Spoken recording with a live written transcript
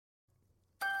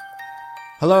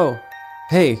Hello?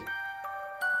 Hey!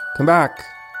 Come back!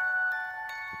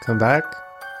 Come back?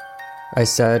 I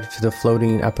said to the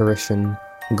floating apparition,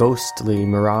 ghostly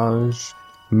mirage,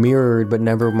 mirrored but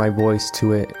never my voice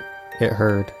to it. It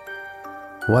heard.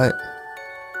 What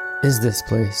is this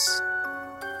place?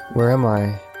 Where am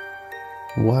I?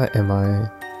 What am I?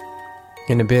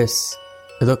 An abyss.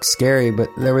 It looked scary, but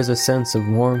there was a sense of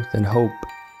warmth and hope.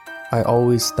 I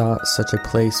always thought such a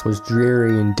place was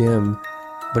dreary and dim,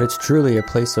 but it's truly a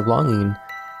place of longing.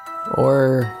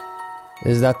 Or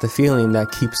is that the feeling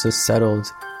that keeps us settled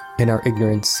in our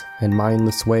ignorance and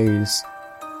mindless ways?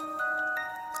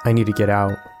 I need to get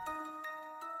out.